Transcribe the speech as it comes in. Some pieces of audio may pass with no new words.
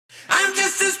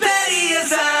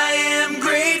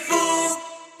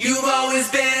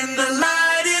always been the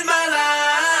light in my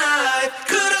life.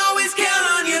 Could always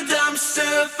count on your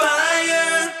dumpster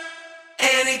fire,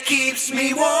 and it keeps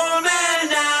me warm at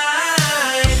night.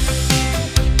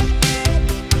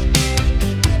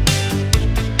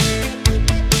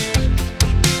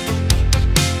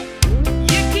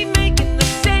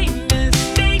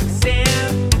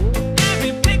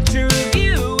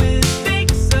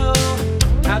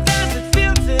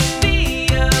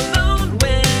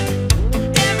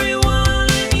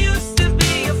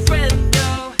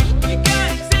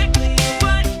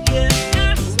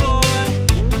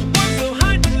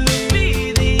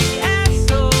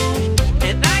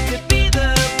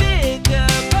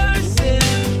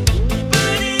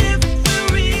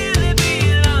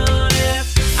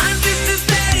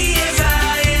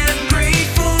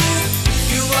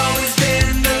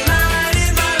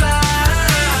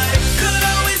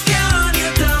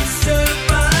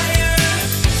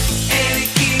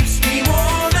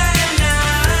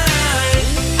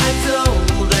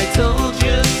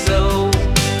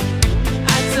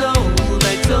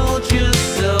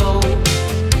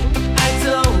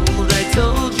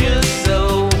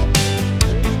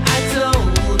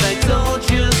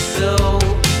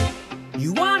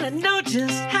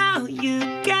 Just how you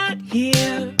got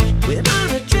here. Went on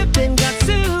a trip and got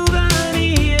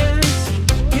souvenirs.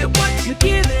 Get what you're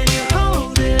giving, you're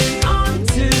holding on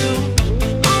to.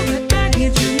 All that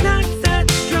baggage, you're not that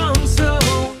strong. So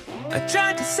I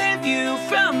tried to save you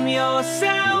from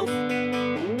yourself,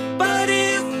 but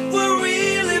if we're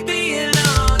really being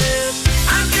honest,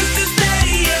 I'm just as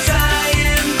steady as I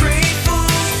am grateful.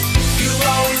 You've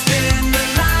always been the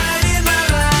light in my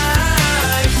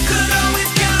life. Could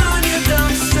always count on your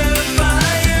dumpster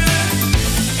fire,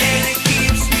 and it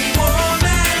keeps me warm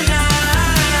at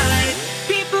night.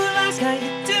 People ask how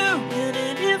you doing,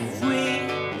 and if we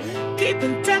keep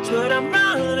in touch, but I'm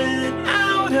running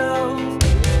out of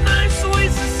nice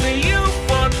ways to say you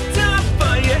fucked up,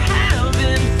 but you're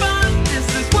having fun. This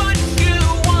is what you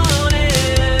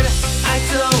wanted.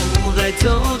 I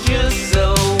told you